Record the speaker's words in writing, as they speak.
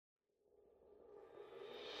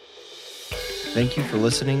Thank you for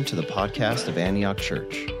listening to the podcast of Antioch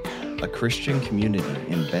Church, a Christian community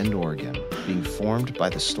in Bend, Oregon, being formed by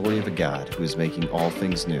the story of a God who is making all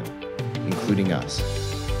things new, including us.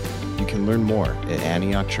 You can learn more at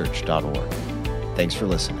antiochchurch.org. Thanks for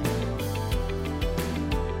listening.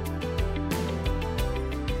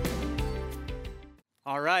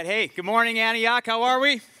 All right. Hey, good morning, Antioch. How are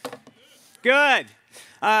we? Good.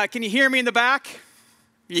 Can you hear me in the back?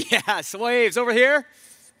 Yes, waves over here.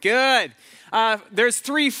 Good. There's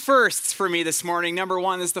three firsts for me this morning. Number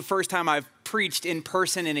one, this is the first time I've preached in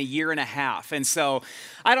person in a year and a half. And so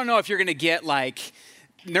I don't know if you're going to get like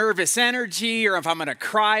nervous energy or if I'm going to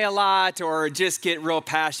cry a lot or just get real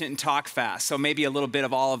passionate and talk fast. So maybe a little bit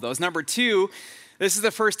of all of those. Number two, this is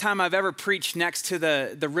the first time I've ever preached next to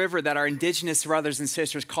the river that our indigenous brothers and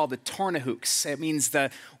sisters call the Tornahooks. It means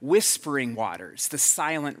the whispering waters, the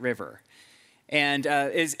silent river. And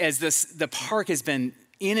the park has been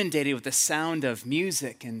inundated with the sound of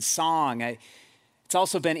music and song, it's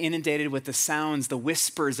also been inundated with the sounds, the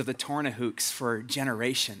whispers of the Tornahooks for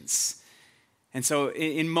generations. And so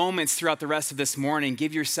in moments throughout the rest of this morning,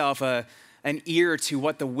 give yourself an ear to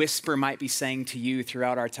what the whisper might be saying to you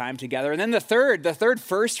throughout our time together. And then the third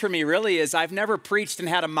first for me really is I've never preached and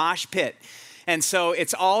had a mosh pit. And so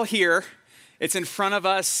it's all here. It's in front of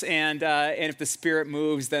us, and if the Spirit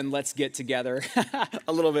moves, then let's get together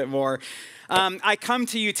a little bit more. I come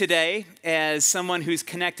to you today as someone who's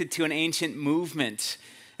connected to an ancient movement,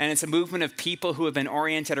 and it's a movement of people who have been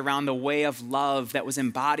oriented around the way of love that was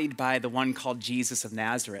embodied by the one called Jesus of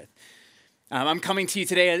Nazareth. I'm coming to you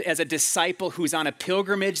today as a disciple who's on a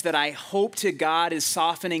pilgrimage that I hope to God is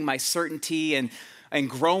softening my certainty and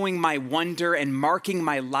growing my wonder and marking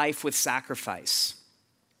my life with sacrifice.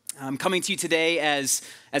 I'm coming to you today as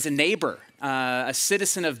a neighbor, a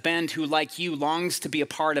citizen of Bend who, like you, longs to be a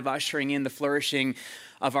part of ushering in the flourishing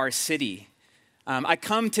of our city. I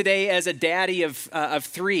come today as a daddy of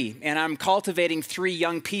three, and I'm cultivating three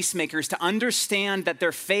young peacemakers to understand that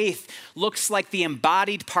their faith looks like the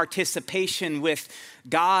embodied participation with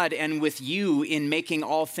God and with you in making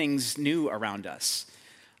all things new around us.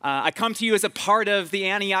 I come to you as a part of the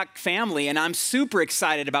Antioch family, and I'm super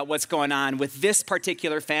excited about what's going on with this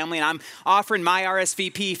particular family. And I'm offering my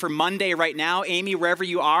RSVP for Monday right now, Amy, wherever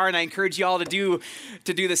you are, and I encourage you all to do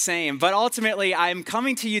the same. But ultimately, I'm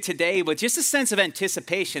coming to you today with just a sense of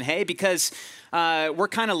anticipation, hey, because we're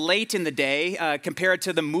kind of late in the day compared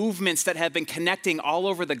to the movements that have been connecting all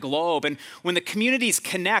over the globe. And when the communities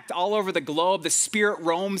connect all over the globe, the Spirit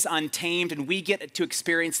roams untamed, and we get to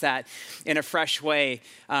experience that in a fresh way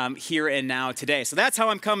here and now today. So that's how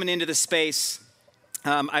I'm coming into the space.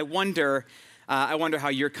 I wonder how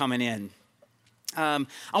you're coming in. I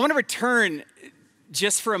want to return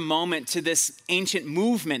just for a moment to this ancient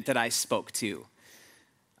movement that I spoke to.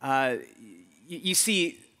 You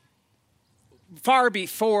see, far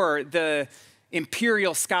before the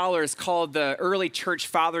imperial scholars called the early church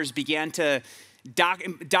fathers began to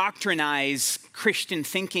doctrinize Christian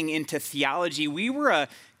thinking into theology, we were a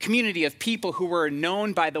community of people who were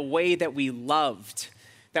known by the way that we loved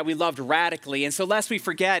radically. And so lest we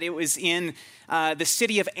forget, it was in the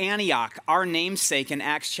city of Antioch, our namesake in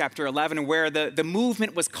Acts chapter 11, where the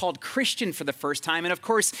movement was called Christian for the first time. And of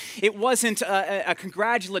course, it wasn't a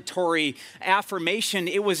congratulatory affirmation.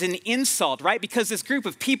 It was an insult, right? Because this group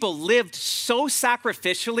of people lived so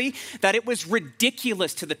sacrificially that it was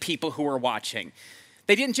ridiculous to the people who were watching.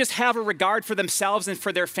 They didn't just have a regard for themselves and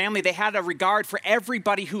for their family. They had a regard for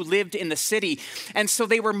everybody who lived in the city. And so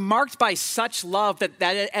they were marked by such love that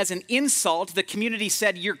as an insult, the community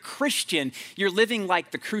said, "You're Christian. You're living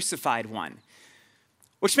like the crucified one."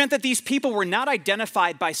 Which meant that these people were not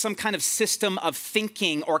identified by some kind of system of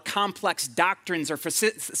thinking or complex doctrines or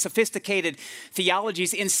sophisticated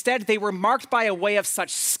theologies. Instead, they were marked by a way of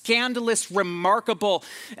such scandalous, remarkable,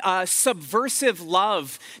 subversive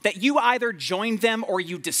love that you either joined them or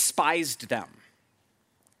you despised them.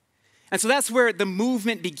 And so that's where the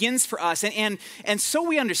movement begins for us. And so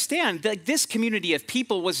we understand that this community of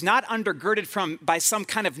people was not undergirded by some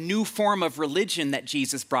kind of new form of religion that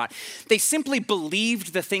Jesus brought. They simply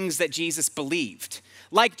believed the things that Jesus believed.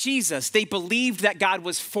 Like Jesus, they believed that God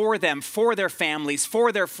was for them, for their families,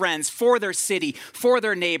 for their friends, for their city, for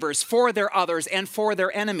their neighbors, for their others, and for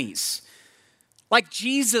their enemies. Like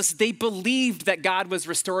Jesus, they believed that God was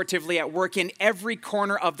restoratively at work in every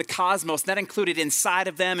corner of the cosmos. That included inside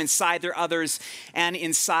of them, inside their others, and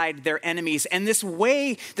inside their enemies. And this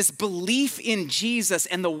way, this belief in Jesus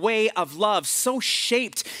and the way of love so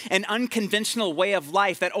shaped an unconventional way of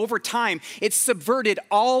life that over time, it subverted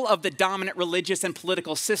all of the dominant religious and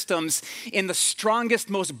political systems in the strongest,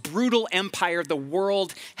 most brutal empire the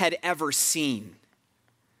world had ever seen.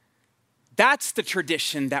 That's the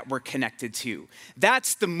tradition that we're connected to.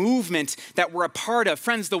 That's the movement that we're a part of.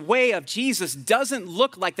 Friends, the way of Jesus doesn't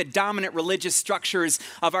look like the dominant religious structures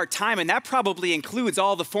of our time, and that probably includes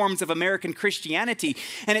all the forms of American Christianity.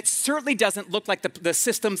 And it certainly doesn't look like the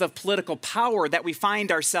systems of political power that we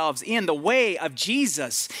find ourselves in. The way of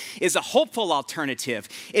Jesus is a hopeful alternative.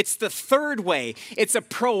 It's the third way. It's a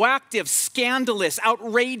proactive, scandalous,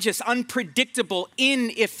 outrageous, unpredictable,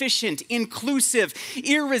 inefficient, inclusive,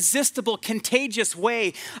 irresistible, contagious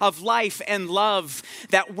way of life and love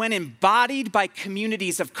that, when embodied by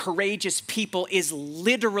communities of courageous people, is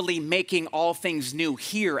literally making all things new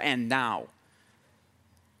here and now.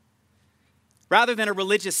 Rather than a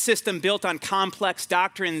religious system built on complex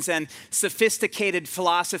doctrines and sophisticated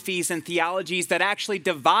philosophies and theologies that actually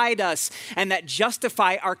divide us and that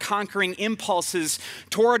justify our conquering impulses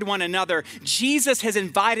toward one another, Jesus has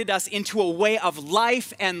invited us into a way of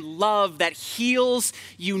life and love that heals,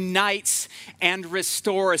 unites, and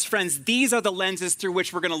restores. Friends, these are the lenses through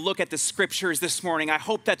which we're going to look at the scriptures this morning. I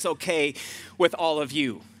hope that's okay with all of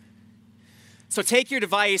you. So take your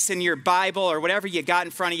device and your Bible or whatever you got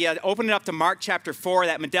in front of you, open it up to Mark chapter 4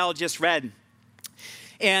 that Medell just read.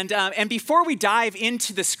 And before we dive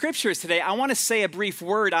into the scriptures today, I want to say a brief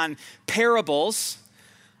word on parables,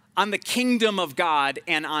 on the kingdom of God,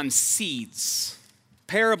 and on seeds.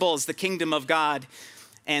 Parables, the kingdom of God,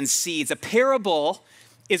 and seeds. A parable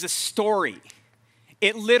is a story.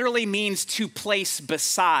 It literally means to place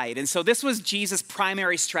beside. And so this was Jesus'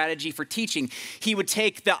 primary strategy for teaching. He would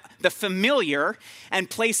take the familiar and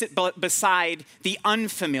place it beside the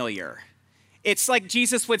unfamiliar. It's like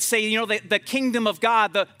Jesus would say, you know, the kingdom of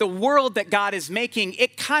God, the world that God is making,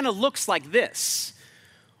 it kind of looks like this.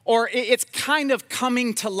 Or it's kind of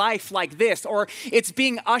coming to life like this. Or it's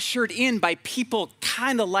being ushered in by people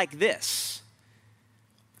kind of like this.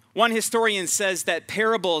 One historian says that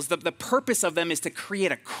parables, the purpose of them is to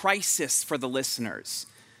create a crisis for the listeners.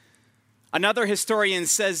 Another historian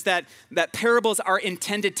says that parables are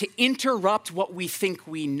intended to interrupt what we think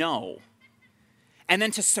we know, and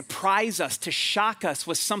then to surprise us, to shock us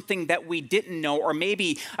with something that we didn't know, or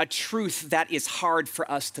maybe a truth that is hard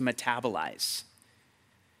for us to metabolize.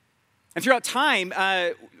 And throughout time,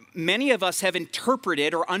 many of us have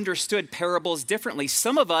interpreted or understood parables differently.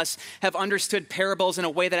 Some of us have understood parables in a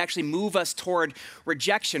way that actually move us toward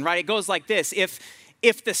rejection, right? It goes like this.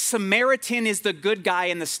 If the Samaritan is the good guy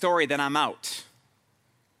in the story, then I'm out.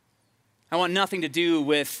 I want nothing to do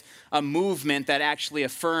with a movement that actually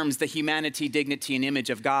affirms the humanity, dignity, and image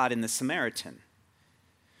of God in the Samaritan.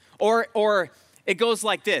 Or it goes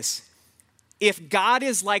like this. If God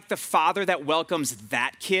is like the father that welcomes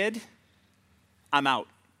that kid, I'm out.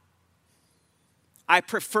 I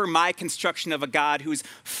prefer my construction of a God who's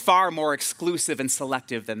far more exclusive and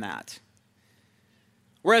selective than that.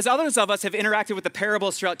 Whereas others of us have interacted with the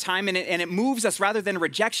parables throughout time, and it moves us rather than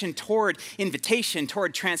rejection toward invitation,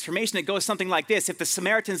 toward transformation. It goes something like this. If the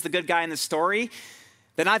Samaritan's the good guy in the story,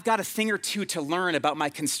 then I've got a thing or two to learn about my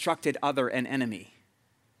constructed other and enemy.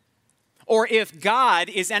 Or if God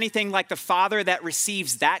is anything like the father that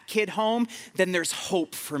receives that kid home, then there's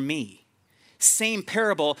hope for me. Same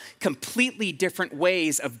parable, completely different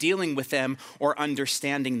ways of dealing with them or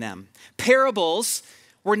understanding them. Parables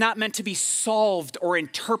were not meant to be solved or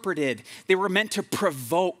interpreted. They were meant to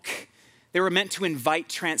provoke. They were meant to invite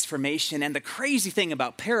transformation. And the crazy thing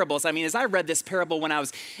about parables, I mean, as I read this parable when I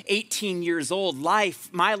was 18 years old, my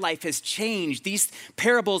life has changed. These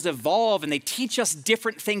parables evolve and they teach us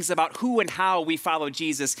different things about who and how we follow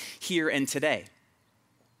Jesus here and today.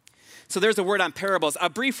 So there's a word on parables. A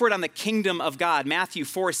brief word on the kingdom of God. Matthew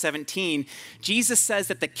 4:17. Jesus says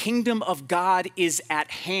that the kingdom of God is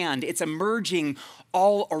at hand. It's emerging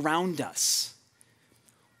all around us.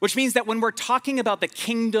 Which means that when we're talking about the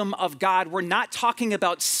kingdom of God, we're not talking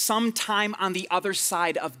about sometime on the other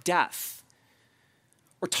side of death.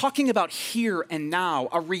 We're talking about here and now,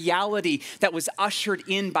 a reality that was ushered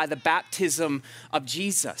in by the baptism of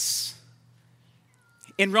Jesus.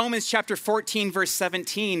 In Romans chapter 14, verse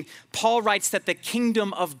 17, Paul writes that the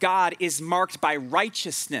kingdom of God is marked by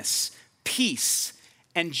righteousness, peace,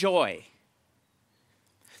 and joy.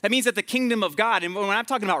 That means that the kingdom of God, and when I'm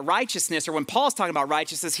talking about righteousness, or when Paul's talking about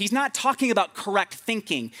righteousness, he's not talking about correct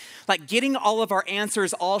thinking, like getting all of our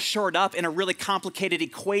answers all shored up in a really complicated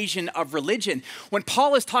equation of religion. When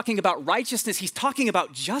Paul is talking about righteousness, he's talking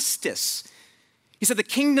about justice. He said the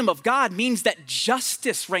kingdom of God means that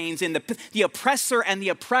justice reigns in the oppressor and the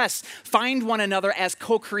oppressed find one another as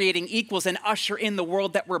co-creating equals and usher in the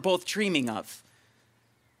world that we're both dreaming of.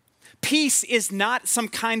 Peace is not some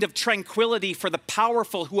kind of tranquility for the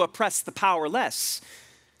powerful who oppress the powerless.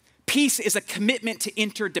 Peace is a commitment to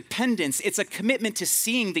interdependence. It's a commitment to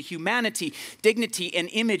seeing the humanity, dignity, and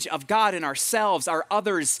image of God in ourselves, our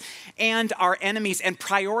others, and our enemies, and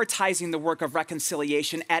prioritizing the work of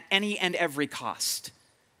reconciliation at any and every cost.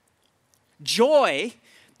 Joy,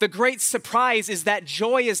 the great surprise, is that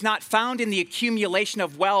joy is not found in the accumulation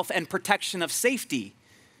of wealth and protection of safety.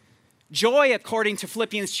 Joy, according to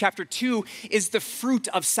Philippians chapter 2, is the fruit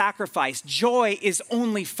of sacrifice. Joy is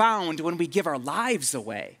only found when we give our lives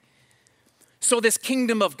away. So this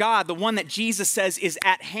kingdom of God, the one that Jesus says is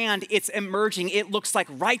at hand, it's emerging. It looks like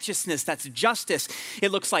righteousness, that's justice.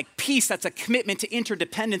 It looks like peace, that's a commitment to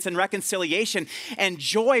interdependence and reconciliation. And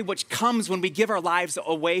joy, which comes when we give our lives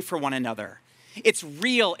away for one another. It's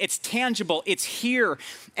real, it's tangible, it's here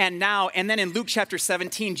and now. And then in Luke chapter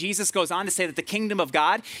 17, Jesus goes on to say that the kingdom of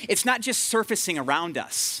God, it's not just surfacing around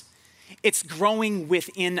us, it's growing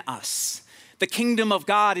within us. The kingdom of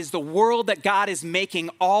God is the world that God is making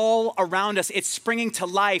all around us. It's springing to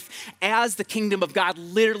life as the kingdom of God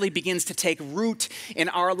literally begins to take root in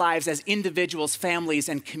our lives as individuals, families,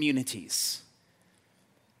 and communities.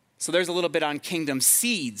 So there's a little bit on kingdom.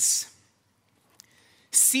 Seeds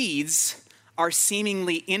are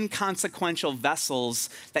seemingly inconsequential vessels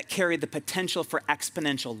that carry the potential for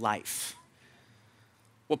exponential life.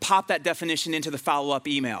 We'll pop that definition into the follow-up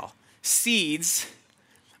email. Seeds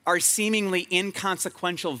are seemingly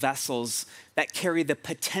inconsequential vessels that carry the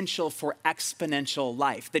potential for exponential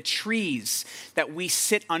life. The trees that we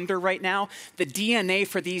sit under right now, the DNA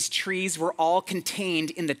for these trees were all contained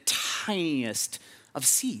in the tiniest of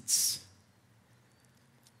seeds.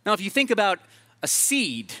 Now, if you think about a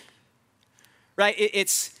seed, right,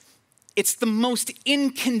 it's the most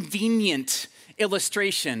inconvenient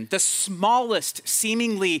illustration, the smallest,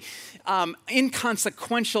 seemingly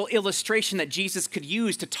inconsequential illustration that Jesus could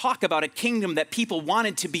use to talk about a kingdom that people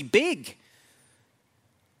wanted to be big.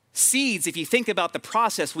 Seeds, if you think about the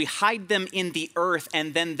process, we hide them in the earth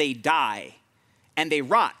and then they die and they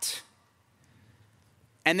rot.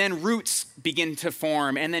 And then roots begin to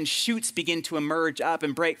form, and then shoots begin to emerge up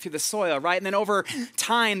and break through the soil, right? And then over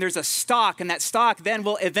time, there's a stalk, and that stalk then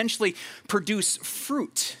will eventually produce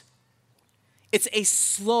fruit. It's a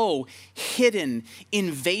slow, hidden,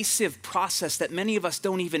 invasive process that many of us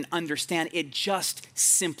don't even understand. It just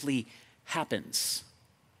simply happens.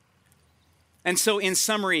 And so in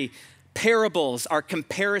summary, parables are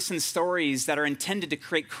comparison stories that are intended to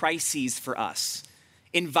create crises for us,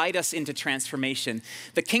 invite us into transformation.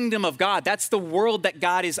 The kingdom of God, that's the world that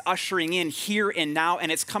God is ushering in here and now,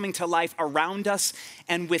 and it's coming to life around us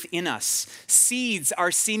and within us. Seeds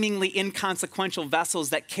are seemingly inconsequential vessels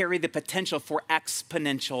that carry the potential for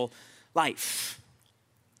exponential life.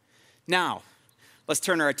 Now, let's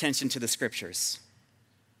turn our attention to the scriptures.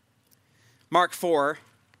 Mark 4,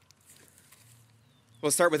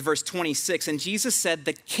 we'll start with verse 26. And Jesus said,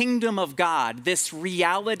 the kingdom of God, this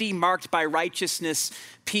reality marked by righteousness,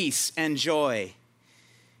 peace, and joy.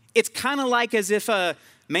 It's kind of like as if a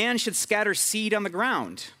man should scatter seed on the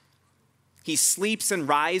ground. He sleeps and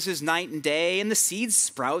rises night and day, and the seed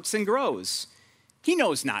sprouts and grows. He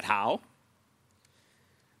knows not how.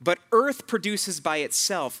 But earth produces by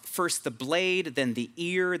itself first the blade, then the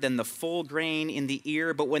ear, then the full grain in the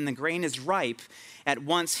ear. But when the grain is ripe, at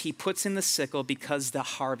once he puts in the sickle because the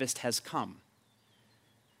harvest has come.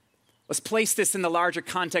 Let's place this in the larger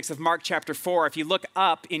context of Mark chapter 4. If you look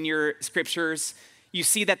up in your scriptures, you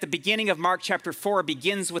see that the beginning of Mark chapter 4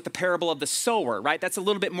 begins with the parable of the sower, right? That's a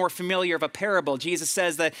little bit more familiar of a parable. Jesus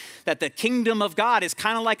says that the kingdom of God is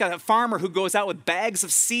kind of like a farmer who goes out with bags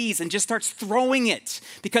of seeds and just starts throwing it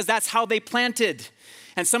because that's how they planted.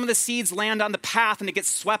 And some of the seeds land on the path and it gets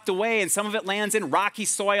swept away, and some of it lands in rocky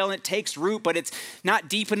soil and it takes root, but it's not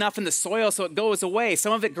deep enough in the soil, so it goes away.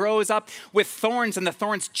 Some of it grows up with thorns and the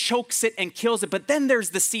thorns chokes it and kills it. But then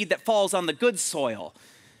there's the seed that falls on the good soil.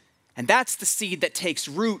 And that's the seed that takes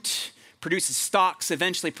root, produces stalks,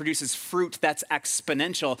 eventually produces fruit that's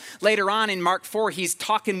exponential. Later on in Mark 4, he's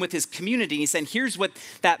talking with his community. He's saying, here's what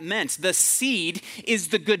that meant. The seed is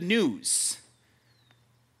the good news.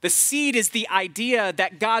 The seed is the idea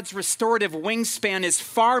that God's restorative wingspan is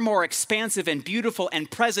far more expansive and beautiful and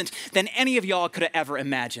present than any of y'all could have ever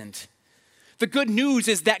imagined. The good news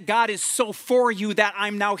is that God is so for you that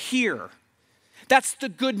I'm now here. That's the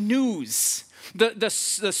good news. The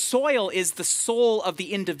soil is the soul of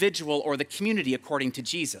the individual or the community, according to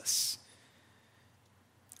Jesus.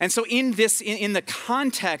 And so in the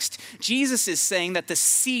context, Jesus is saying that the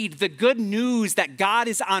seed, the good news that God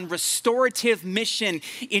is on restorative mission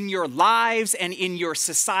in your lives and in your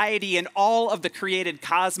society and all of the created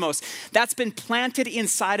cosmos, that's been planted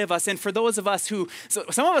inside of us. And for those of us who, so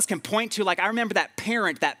some of us can point to, like, I remember that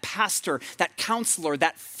parent, that pastor, that counselor,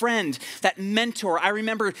 that friend, that mentor. I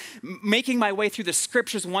remember making my way through the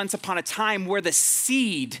scriptures once upon a time where the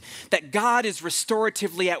seed that God is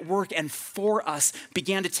restoratively at work and for us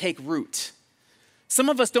began to take root. Some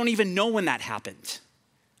of us don't even know when that happened.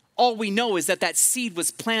 All we know is that seed was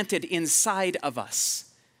planted inside of us.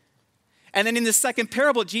 And then in the second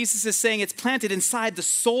parable, Jesus is saying it's planted inside the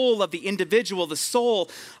soul of the individual, the soul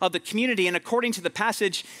of the community. And according to the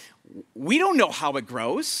passage, we don't know how it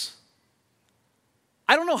grows.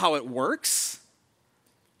 I don't know how it works.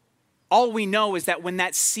 All we know is that when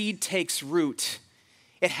that seed takes root,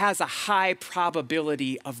 it has a high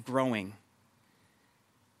probability of growing.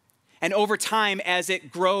 And over time, as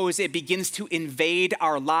it grows, it begins to invade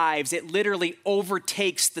our lives. It literally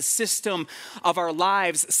overtakes the system of our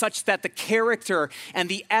lives such that the character and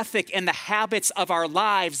the ethic and the habits of our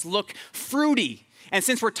lives look fruity. And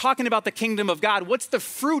since we're talking about the kingdom of God, what's the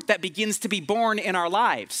fruit that begins to be born in our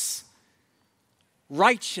lives?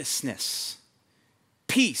 Righteousness,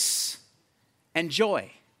 peace, and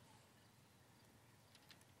joy.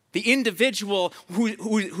 The individual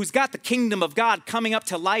who's got the kingdom of God coming up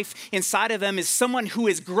to life inside of them is someone who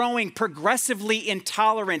is growing progressively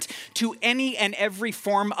intolerant to any and every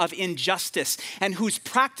form of injustice and whose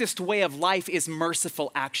practiced way of life is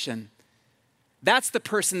merciful action. That's the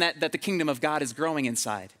person that the kingdom of God is growing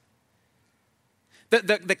inside.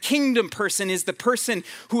 The kingdom person is the person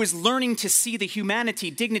who is learning to see the humanity,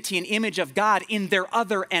 dignity, and image of God in their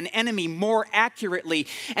other and enemy more accurately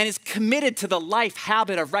and is committed to the life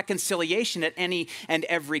habit of reconciliation at any and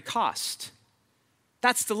every cost.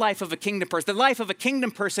 That's the life of a kingdom person. The life of a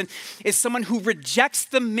kingdom person is someone who rejects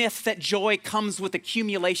the myth that joy comes with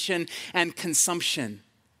accumulation and consumption.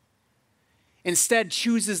 Instead,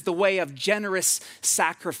 chooses the way of generous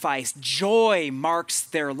sacrifice. Joy marks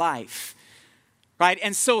their life. Right?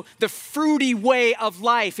 And so the fruity way of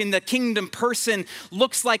life in the kingdom person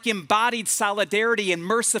looks like embodied solidarity and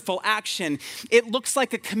merciful action. It looks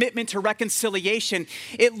like a commitment to reconciliation.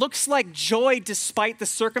 It looks like joy despite the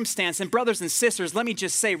circumstance. And brothers and sisters, let me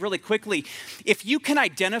just say really quickly, if you can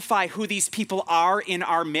identify who these people are in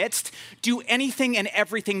our midst, do anything and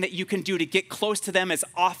everything that you can do to get close to them as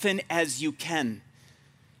often as you can.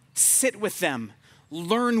 Sit with them.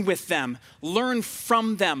 Learn with them, learn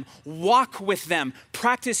from them, walk with them,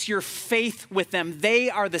 practice your faith with them. They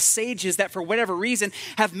are the sages that for whatever reason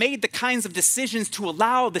have made the kinds of decisions to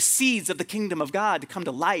allow the seeds of the kingdom of God to come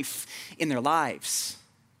to life in their lives.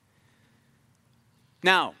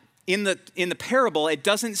 Now, in the parable, it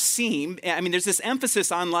doesn't seem, there's this emphasis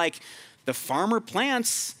on like the farmer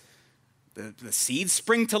plants, the seeds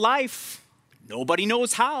spring to life, nobody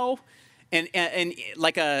knows how. And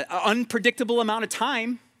like an unpredictable amount of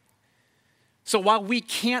time. So while we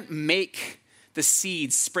can't make the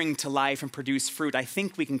seeds spring to life and produce fruit, I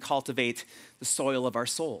think we can cultivate the soil of our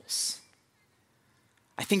souls.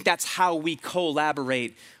 I think that's how we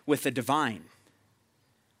collaborate with the divine.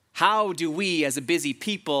 How do we as a busy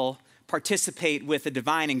people participate with the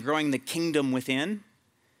divine and growing the kingdom within?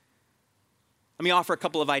 Let me offer a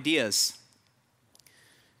couple of ideas.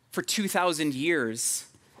 For 2,000 years,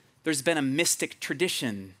 there's been a mystic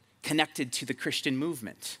tradition connected to the Christian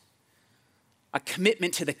movement, a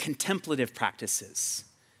commitment to the contemplative practices,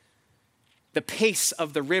 the pace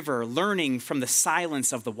of the river, learning from the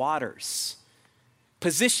silence of the waters,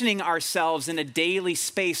 positioning ourselves in a daily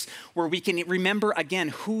space where we can remember again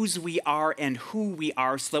whose we are and who we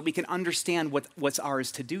are so that we can understand what's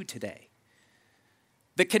ours to do today.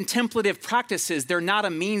 The contemplative practices, they're not a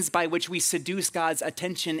means by which we seduce God's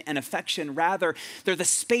attention and affection. Rather, they're the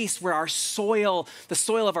space where our soil, the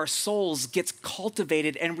soil of our souls gets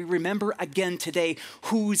cultivated and we remember again today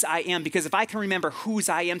whose I am. Because if I can remember whose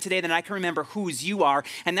I am today, then I can remember whose you are,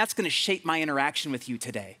 and that's going to shape my interaction with you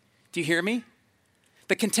today. Do you hear me?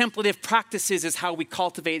 The contemplative practices is how we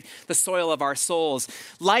cultivate the soil of our souls.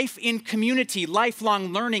 Life in community,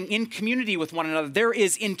 lifelong learning in community with one another. There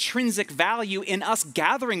is intrinsic value in us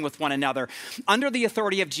gathering with one another under the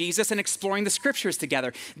authority of Jesus and exploring the scriptures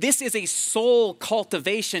together. This is a soul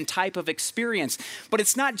cultivation type of experience. But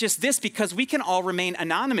it's not just this, because we can all remain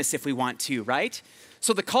anonymous if we want to, right?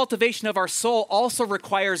 So the cultivation of our soul also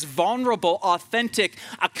requires vulnerable, authentic,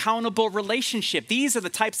 accountable relationship. These are the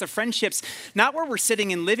types of friendships, not where we're sitting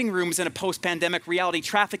in living rooms in a post-pandemic reality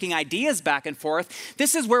trafficking ideas back and forth.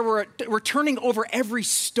 This is where we're turning over every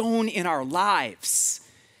stone in our lives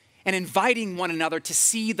and inviting one another to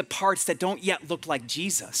see the parts that don't yet look like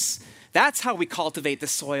Jesus. That's how we cultivate the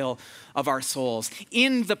soil of our souls,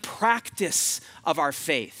 in the practice of our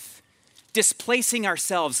faith. Displacing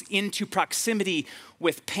ourselves into proximity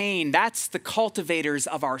with pain. That's the cultivators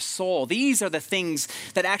of our soul. These are the things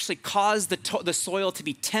that actually cause the soil to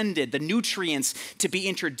be tended, the nutrients to be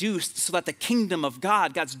introduced so that the kingdom of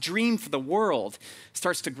God, God's dream for the world,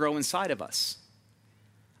 starts to grow inside of us.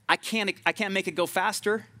 I can't make it go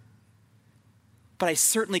faster, but I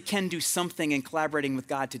certainly can do something in collaborating with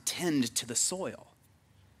God to tend to the soil.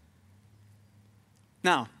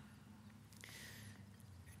 Now,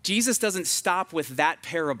 Jesus doesn't stop with that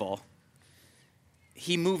parable.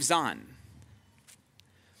 He moves on.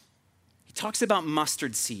 He talks about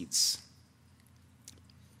mustard seeds.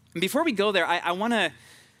 And before we go there, I want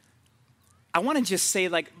to just say,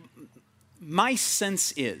 like, my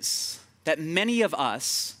sense is that many of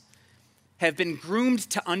us have been groomed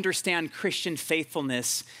to understand Christian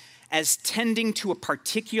faithfulness as tending to a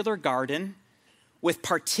particular garden with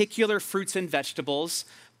particular fruits and vegetables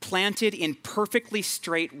planted in perfectly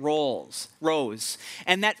straight rows.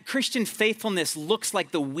 And that Christian faithfulness looks like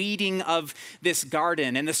the weeding of this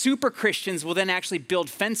garden. And the super Christians will then actually build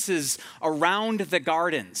fences around the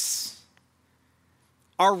gardens.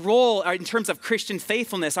 Our role in terms of Christian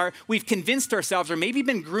faithfulness, we've convinced ourselves, or maybe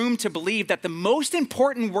been groomed to believe, that the most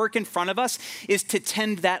important work in front of us is to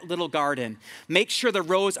tend that little garden. Make sure the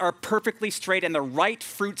rows are perfectly straight and the right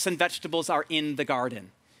fruits and vegetables are in the garden.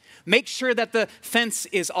 Make sure that the fence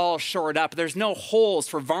is all shored up. There's no holes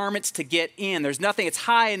for varmints to get in. There's nothing, it's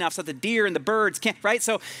high enough so the deer and the birds can't, right?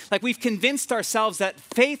 So like we've convinced ourselves that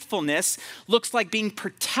faithfulness looks like being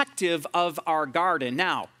protective of our garden.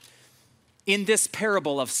 Now, in this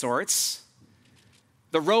parable of sorts,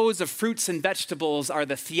 the rows of fruits and vegetables are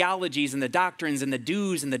the theologies and the doctrines and the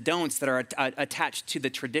do's and the don'ts that are attached to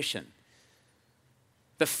the tradition.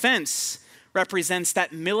 The fence represents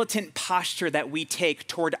that militant posture that we take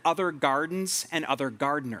toward other gardens and other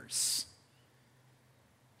gardeners.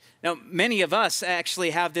 Now, many of us actually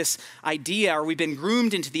have this idea, or we've been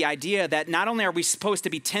groomed into the idea, that not only are we supposed to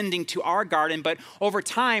be tending to our garden, but over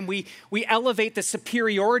time we elevate the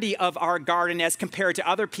superiority of our garden as compared to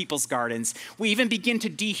other people's gardens. We even begin to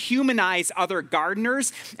dehumanize other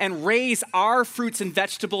gardeners and raise our fruits and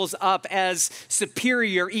vegetables up as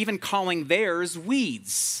superior, even calling theirs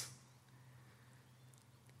weeds.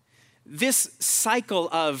 This cycle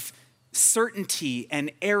of certainty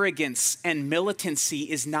and arrogance and militancy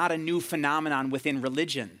is not a new phenomenon within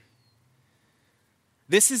religion.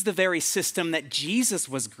 This is the very system that Jesus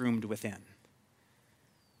was groomed within.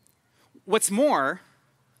 What's more,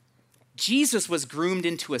 Jesus was groomed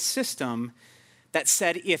into a system that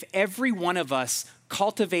said if every one of us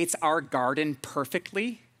cultivates our garden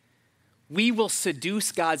perfectly, we will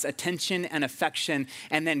seduce God's attention and affection,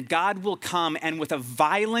 and then God will come and with a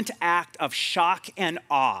violent act of shock and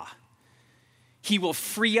awe, he will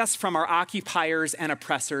free us from our occupiers and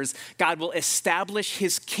oppressors. God will establish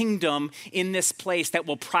his kingdom in this place that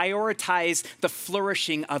will prioritize the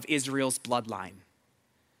flourishing of Israel's bloodline.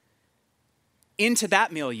 Into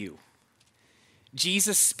that milieu,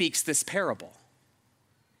 Jesus speaks this parable.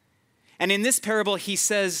 And in this parable, he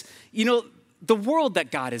says, the world that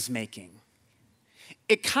God is making,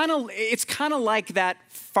 it's kind of like that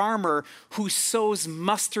farmer who sows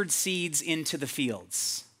mustard seeds into the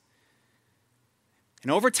fields.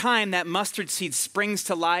 And over time, that mustard seed springs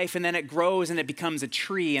to life, and then it grows and it becomes a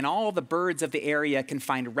tree, and all the birds of the area can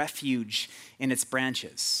find refuge in its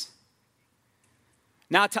branches.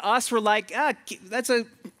 Now, to us, we're like, that's a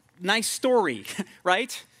nice story,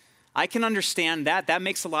 right? I can understand that. That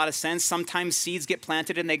makes a lot of sense. Sometimes seeds get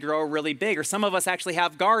planted and they grow really big. Or some of us actually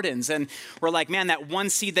have gardens and we're like, man, that one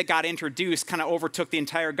seed that got introduced kind of overtook the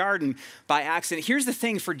entire garden by accident. Here's the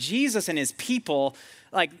thing, for Jesus and his people,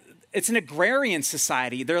 like, it's an agrarian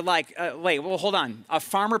society. They're like, hold on. A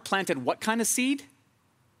farmer planted what kind of seed?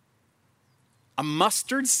 A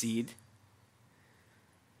mustard seed.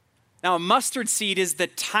 Now, a mustard seed is the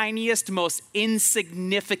tiniest, most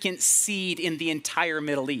insignificant seed in the entire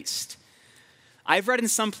Middle East. I've read in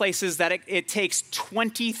some places that it takes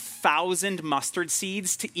 20,000 mustard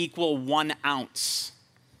seeds to equal 1 ounce.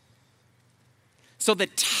 So the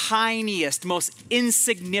tiniest, most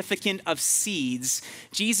insignificant of seeds,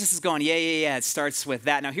 Jesus is going, yeah, it starts with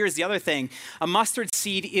that. Now, here's the other thing. A mustard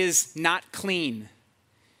seed is not clean.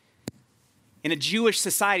 In a Jewish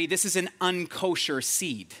society, this is an unkosher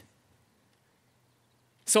seed.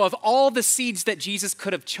 So of all the seeds that Jesus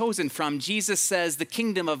could have chosen from, Jesus says the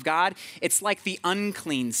kingdom of God, it's like the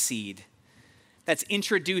unclean seed that's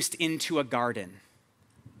introduced into a garden.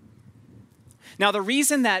 Now, the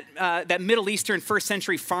reason that Middle Eastern first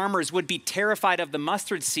century farmers would be terrified of the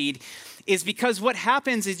mustard seed is because what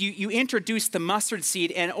happens is you introduce the mustard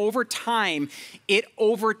seed, and over time, it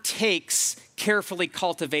overtakes carefully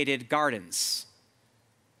cultivated gardens.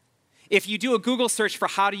 If you do a Google search for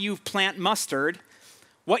how do you plant mustard,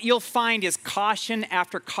 what you'll find is caution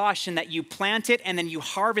after caution that you plant it and then you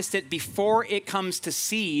harvest it before it comes to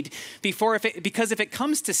seed. Because if it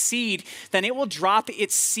comes to seed, then it will drop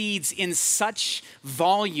its seeds in such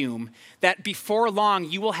volume that before long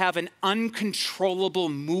you will have an uncontrollable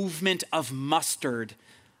movement of mustard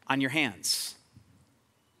on your hands.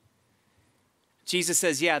 Jesus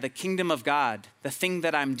says, yeah, the kingdom of God, the thing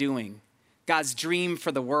that I'm doing, God's dream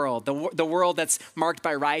for the world that's marked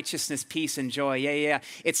by righteousness, peace, and joy. Yeah.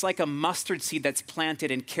 It's like a mustard seed that's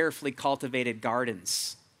planted in carefully cultivated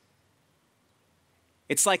gardens.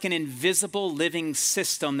 It's like an invisible living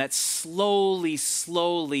system that slowly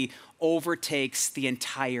overtakes the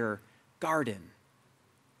entire garden.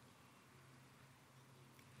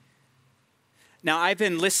 Now, I've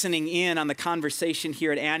been listening in on the conversation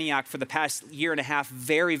here at Antioch for the past year and a half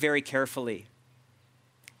very, very carefully.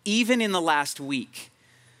 Even in the last week,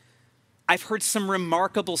 I've heard some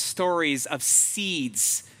remarkable stories of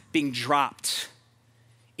seeds being dropped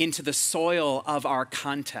into the soil of our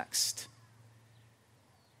context.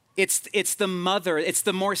 It's the mother, it's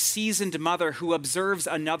the more seasoned mother who observes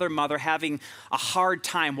another mother having a hard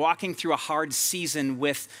time, walking through a hard season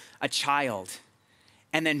with a child,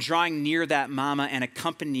 and then drawing near that mama and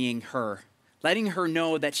accompanying her, letting her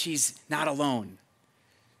know that she's not alone,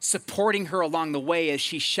 supporting her along the way as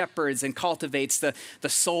she shepherds and cultivates the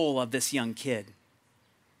soul of this young kid.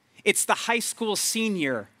 It's the high school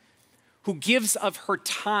senior who gives of her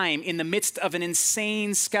time in the midst of an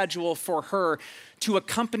insane schedule for her to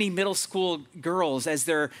accompany middle school girls as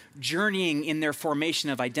they're journeying in their formation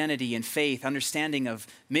of identity and faith, understanding of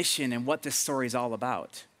mission and what this story is all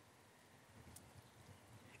about.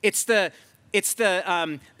 It's the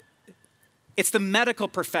medical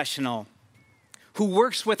professional who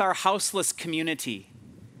works with our houseless community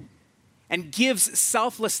and gives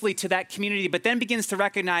selflessly to that community, but then begins to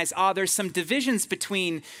recognize, there's some divisions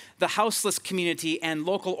between the houseless community and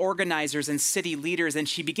local organizers and city leaders, and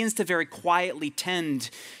she begins to very quietly tend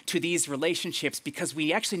to these relationships because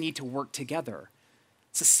we actually need to work together.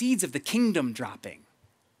 It's the seeds of the kingdom dropping.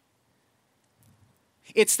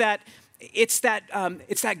 It's that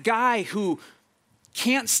guy who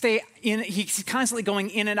can't stay in, he's constantly going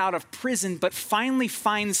in and out of prison, but finally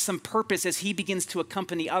finds some purpose as he begins to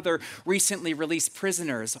accompany other recently released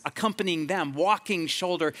prisoners, accompanying them, walking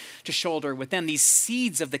shoulder to shoulder with them. These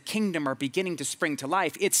seeds of the kingdom are beginning to spring to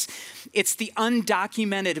life. It's the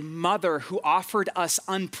undocumented mother who offered us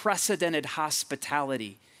unprecedented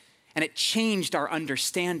hospitality. And it changed our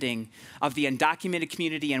understanding of the undocumented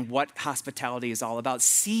community and what hospitality is all about.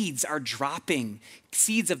 Seeds are dropping.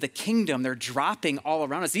 Seeds of the kingdom, they're dropping all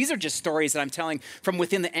around us. These are just stories that I'm telling from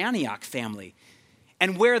within the Antioch family.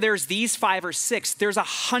 And where there's these 5 or 6, there's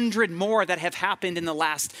 100 more that have happened in the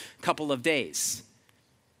last couple of days.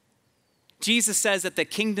 Jesus says that the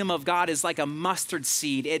kingdom of God is like a mustard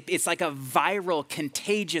seed. It's like a viral,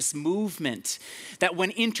 contagious movement that when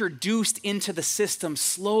introduced into the system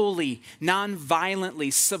slowly, non-violently,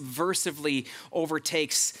 subversively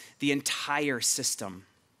overtakes the entire system.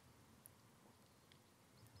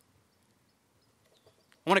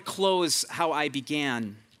 I want to close how I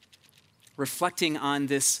began, reflecting on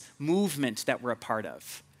this movement that we're a part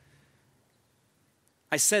of.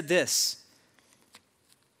 I said this.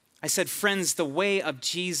 I said, friends, the way of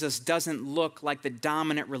Jesus doesn't look like the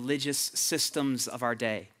dominant religious systems of our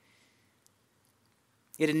day.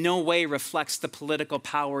 It in no way reflects the political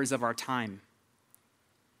powers of our time.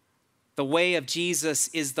 The way of Jesus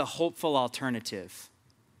is the hopeful alternative.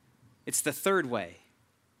 It's the third way.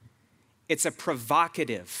 It's a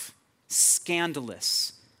provocative,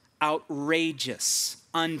 scandalous, outrageous,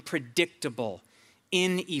 unpredictable,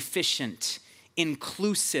 inefficient,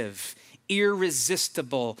 inclusive,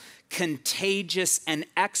 irresistible, contagious, and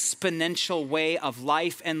exponential way of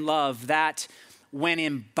life and love that, when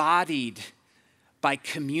embodied by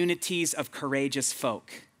communities of courageous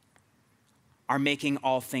folk, are making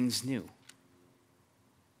all things new.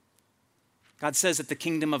 God says that the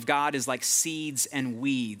kingdom of God is like seeds and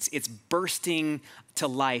weeds. It's bursting to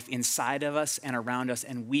life inside of us and around us,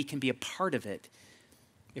 and we can be a part of it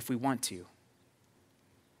if we want to.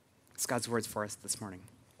 It's God's words for us this morning.